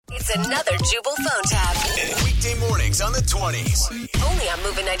It's another Jubal phone tab. Weekday mornings on the 20s. Only on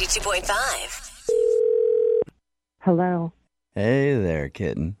Moving 92.5. Hello. Hey there,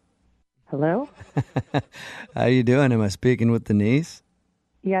 kitten. Hello? How you doing? Am I speaking with Denise?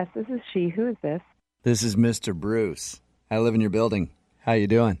 Yes, this is she. Who is this? This is Mr. Bruce. I live in your building. How you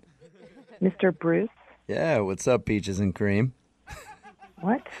doing? Mr. Bruce? Yeah, what's up, peaches and cream?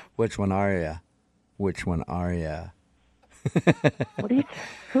 What? Which one are ya? Which one are ya?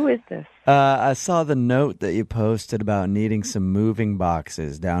 Who is this? I saw the note that you posted about needing some moving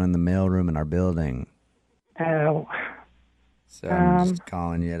boxes down in the mailroom in our building. Oh. So I'm just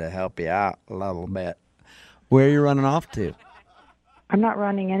calling you to help you out a little bit. Where are you running off to? I'm not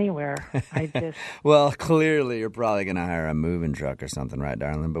running anywhere. I just... Well, clearly you're probably going to hire a moving truck or something, right,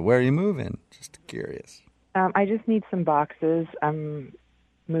 darling? But where are you moving? Just curious. I just need some boxes. I'm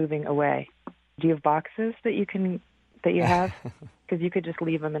moving away. Do you have boxes that you have? Because you could just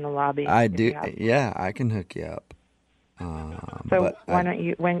leave them in the lobby. I do. Yeah, I can hook you up. So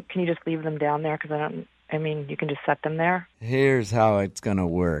can you just leave them down there? Because you can just set them there. Here's how it's going to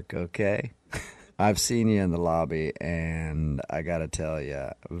work, okay? I've seen you in the lobby, and I got to tell you,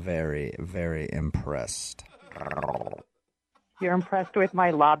 very, very impressed. You're impressed with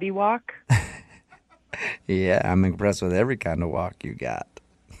my lobby walk? Yeah, I'm impressed with every kind of walk you got.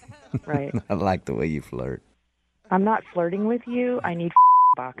 Right. I like the way you flirt. I'm not flirting with you. I need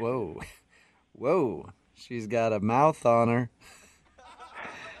boxes. Whoa. She's got a mouth on her.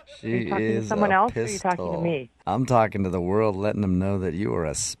 Are you talking to someone else, or are you talking to me? I'm talking to the world, letting them know that you are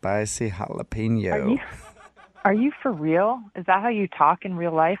a spicy jalapeno. Are you for real? Is that how you talk in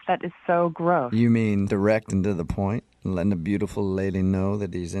real life? That is so gross. You mean direct and to the point? Letting a beautiful lady know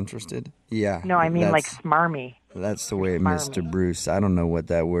that he's interested? Yeah. No, I mean like smarmy. That's the way Mr. Bruce, I don't know what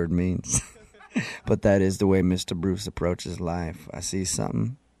that word means, but that is the way Mr. Bruce approaches life. I see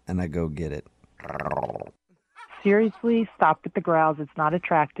something, and I go get it. Seriously, stop with the growls. It's not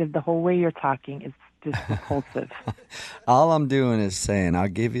attractive. The whole way you're talking is just repulsive. All I'm doing is saying I'll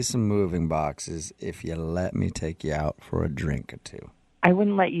give you some moving boxes if you let me take you out for a drink or two. I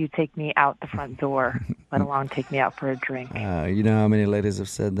wouldn't let you take me out the front door, let alone take me out for a drink. You know how many ladies have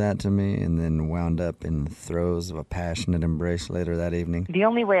said that to me and then wound up in the throes of a passionate embrace later that evening? The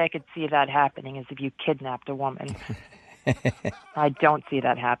only way I could see that happening is if you kidnapped a woman. I don't see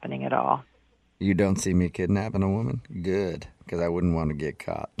that happening at all. You don't see me kidnapping a woman? Good, because I wouldn't want to get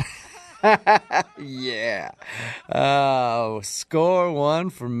caught. Yeah. Oh, score one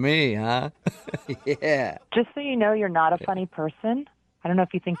for me, huh? Yeah. Just so you know, you're not a funny person. I don't know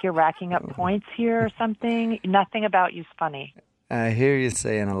if you think you're racking up points here or something. Nothing about you's funny. I hear you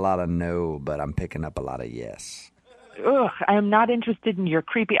saying a lot of no, but I'm picking up a lot of yes. Ugh, I am not interested in your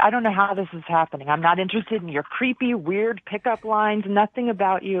creepy... I don't know how this is happening. I'm not interested in your creepy, weird pickup lines. Nothing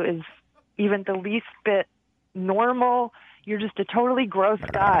about you is even the least bit normal. You're just a totally gross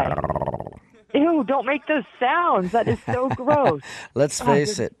guy. Ew, don't make those sounds. That is so gross. Let's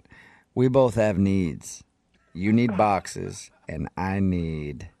face it. We both have needs. You need boxes, and I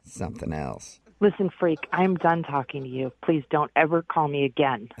need something else. Listen, freak, I'm done talking to you. Please don't ever call me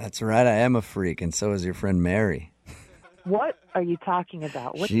again. That's right. I am a freak, and so is your friend Mary. What are you talking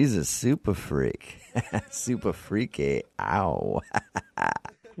about? She's a super freak. Super freaky. Ow.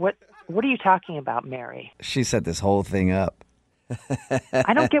 What are you talking about, Mary? She set this whole thing up.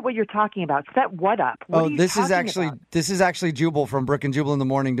 I don't get what you're talking about. Set what up? This is actually Jubal from Brook and Jubal in the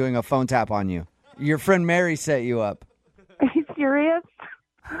Morning doing a phone tap on you. Your friend Mary set you up. Are you serious?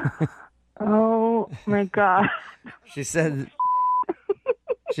 Oh my God. She said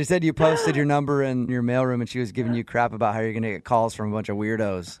you posted your number in your mailroom and she was giving you crap about how you're going to get calls from a bunch of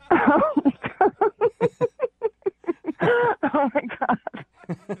weirdos. Oh my God.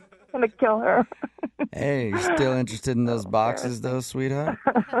 I'm going to kill her. Hey, you still interested in those boxes, though, sweetheart?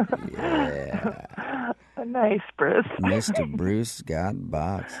 Yeah. Nice, Bruce. Mr. Bruce got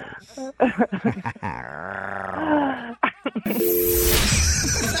boxes.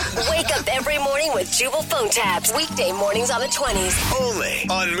 Wake up every morning with Jubal phone tabs. Weekday mornings on the 20s. Only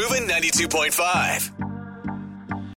on Moving 92.5.